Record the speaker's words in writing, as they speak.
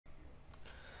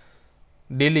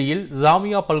டெல்லியில்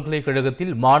ஜாமியா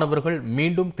பல்கலைக்கழகத்தில் மாணவர்கள்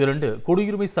மீண்டும் திரண்டு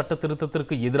குடியுரிமை சட்ட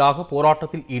திருத்தத்திற்கு எதிராக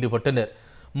போராட்டத்தில் ஈடுபட்டனர்.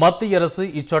 மத்திய அரசு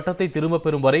இச்சட்டத்தை திரும்பப்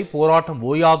பெறும் வரை போராட்டம்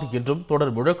ஓயாது என்றும்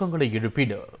தொடர் முழக்கங்களை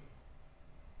எழுப்பினர்.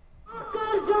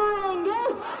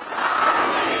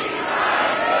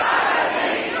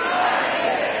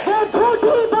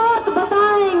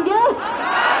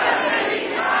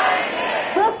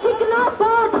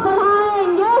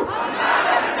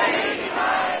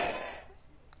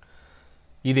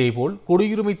 இதேபோல்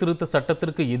குடியுரிமை திருத்த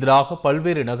சட்டத்திற்கு எதிராக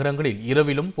பல்வேறு நகரங்களில்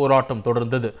இரவிலும் போராட்டம்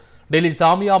தொடர்ந்தது. டெல்லி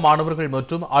ஜாமியா மாணவர்கள்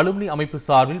மற்றும் அலுமினி அமைப்பு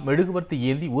சார்பில் மெழுகுவர்த்தி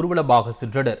ஏந்தி ஊர்வலமாக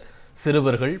சென்றனர்.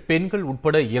 சிறுவர்கள், பெண்கள்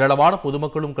உட்பட ஏராளமான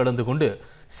பொதுமக்களும் கலந்து கொண்டு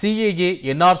CAA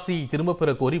NRC திரும்பப்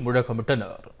பெற கோரி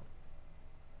முழக்கமிட்டனர்.